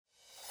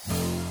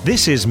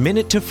This is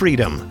Minute to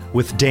Freedom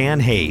with Dan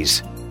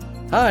Hayes.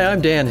 Hi, I'm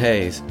Dan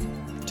Hayes.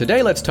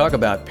 Today let's talk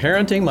about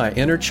parenting my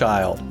inner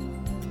child.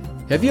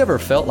 Have you ever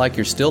felt like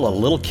you're still a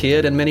little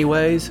kid in many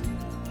ways?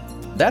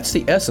 That's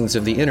the essence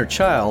of the inner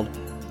child,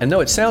 and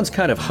though it sounds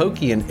kind of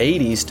hokey and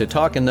 80s to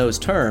talk in those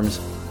terms,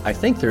 I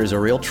think there's a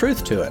real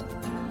truth to it.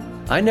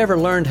 I never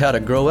learned how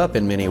to grow up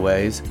in many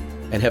ways,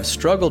 and have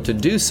struggled to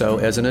do so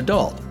as an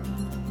adult.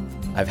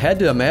 I've had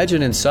to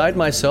imagine inside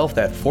myself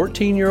that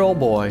 14-year-old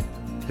boy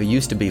who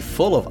used to be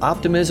full of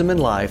optimism in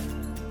life,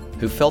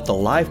 who felt the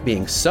life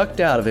being sucked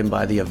out of him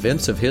by the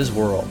events of his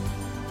world.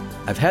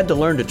 I've had to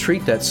learn to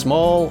treat that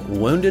small,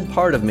 wounded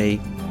part of me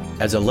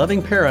as a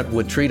loving parent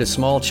would treat a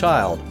small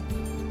child,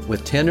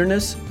 with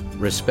tenderness,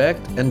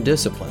 respect, and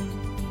discipline.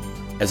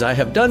 As I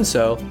have done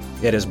so,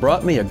 it has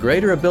brought me a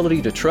greater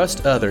ability to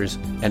trust others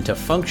and to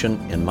function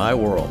in my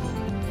world.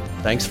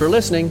 Thanks for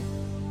listening.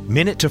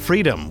 Minute to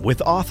Freedom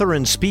with author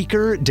and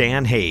speaker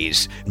Dan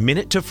Hayes.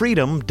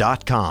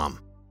 MinuteToFreedom.com.